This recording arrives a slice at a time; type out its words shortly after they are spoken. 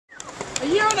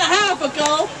half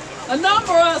ago, a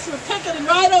number of us were picketing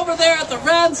right over there at the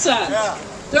Ransom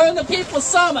during the People's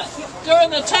Summit, during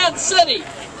the tent city.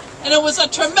 And it was a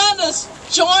tremendous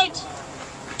joint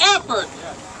effort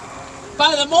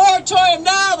by the Moratorium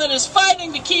Now that is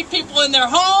fighting to keep people in their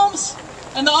homes,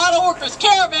 and the Auto Workers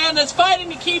Caravan that's fighting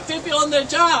to keep people in their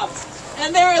jobs.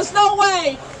 And there is no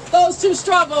way those two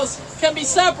struggles can be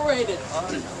separated.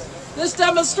 This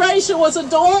demonstration was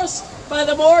endorsed by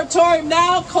the Moratorium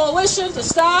Now coalition to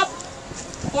stop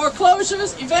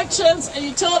foreclosures, evictions, and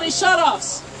utility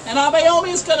shutoffs. And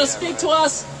Abayomi is going to speak to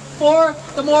us for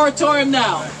the Moratorium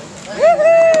Now.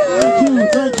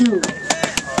 Thank you.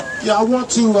 Yeah, I want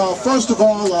to first of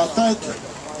all thank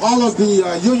all of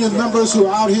the union members who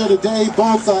are out here today,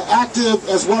 both active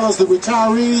as well as the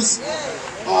retirees.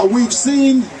 We've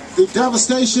seen the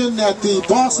devastation that the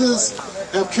bosses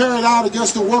have carried out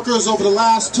against the workers over the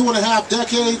last 2.5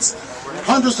 decades.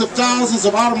 Hundreds of thousands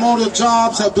of automotive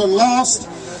jobs have been lost,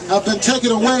 have been taken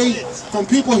away from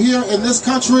people here in this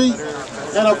country.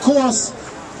 And of course,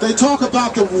 they talk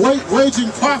about the raging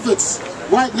profits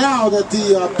right now that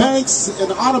the banks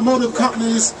and the automotive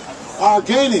companies are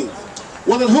gaining.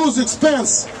 Well, at whose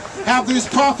expense have these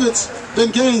profits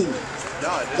been gained?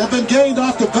 They've been gained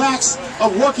off the backs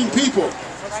of working people.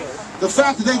 The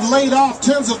fact that they've laid off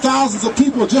tens of thousands of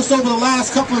people just over the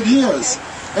last couple of years,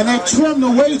 and they've trimmed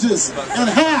the wages in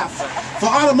half for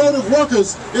automotive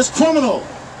workers is criminal.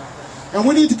 And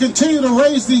we need to continue to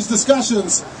raise these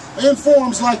discussions in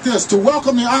forums like this, to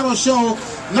welcome the auto show,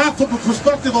 not from the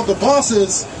perspective of the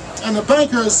bosses and the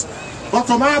bankers, but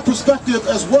from our perspective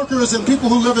as workers and people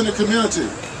who live in the community.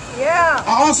 Yeah.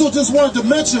 I also just wanted to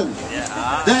mention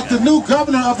that the new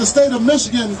governor of the state of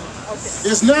Michigan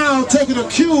is now taking a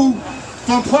cue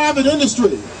from private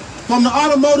industry, from the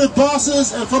automotive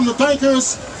bosses and from the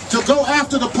bankers, to go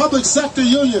after the public sector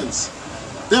unions.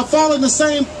 They're following the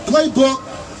same playbook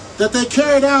that they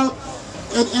carried out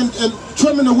in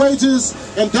trimming the wages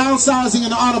and downsizing in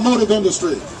the automotive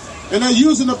industry. And they're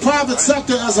using the private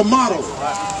sector as a model.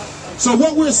 So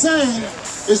what we're saying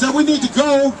is that we need to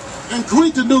go and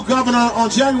greet the new governor on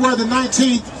January the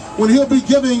 19th when he'll be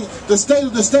giving the State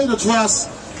of the State address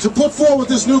to put forward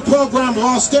this new program of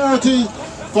austerity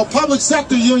for public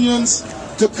sector unions,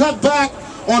 to cut back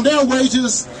on their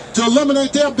wages, to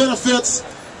eliminate their benefits,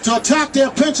 to attack their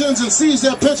pensions and seize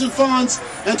their pension funds,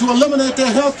 and to eliminate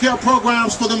their health care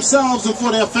programs for themselves and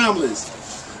for their families.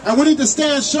 And we need to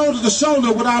stand shoulder to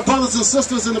shoulder with our brothers and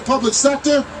sisters in the public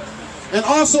sector, and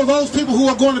also those people who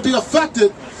are going to be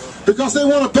affected because they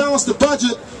want to balance the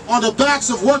budget on the backs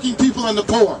of working people and the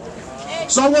poor.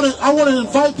 So I want to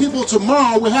invite people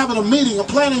tomorrow. We're having a meeting, a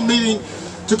planning meeting,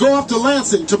 to go up to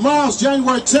Lansing. Tomorrow's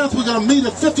January 10th. We're going to meet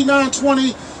at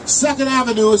 5920 2nd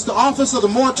Avenue. It's the office of the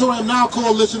Moratorium Now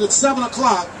Coalition at 7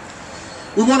 o'clock.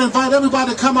 We want to invite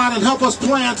everybody to come out and help us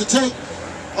plan to take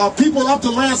people up to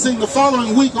Lansing the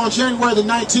following week on January the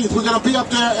 19th. We're going to be up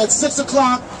there at 6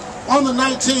 o'clock on the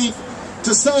 19th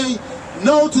to say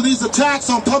no to these attacks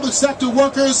on public sector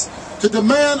workers, to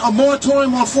demand a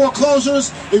moratorium on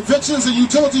foreclosures, evictions, and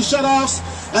utility shutoffs,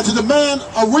 and to demand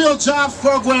a real jobs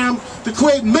program to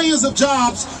create millions of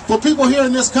jobs for people here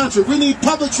in this country. We need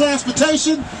public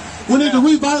transportation. We need the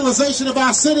revitalization of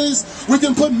our cities. We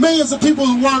can put millions of people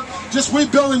who want just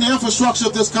rebuilding the infrastructure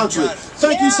of this country.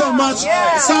 Thank you so much.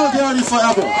 Solidarity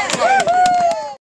forever.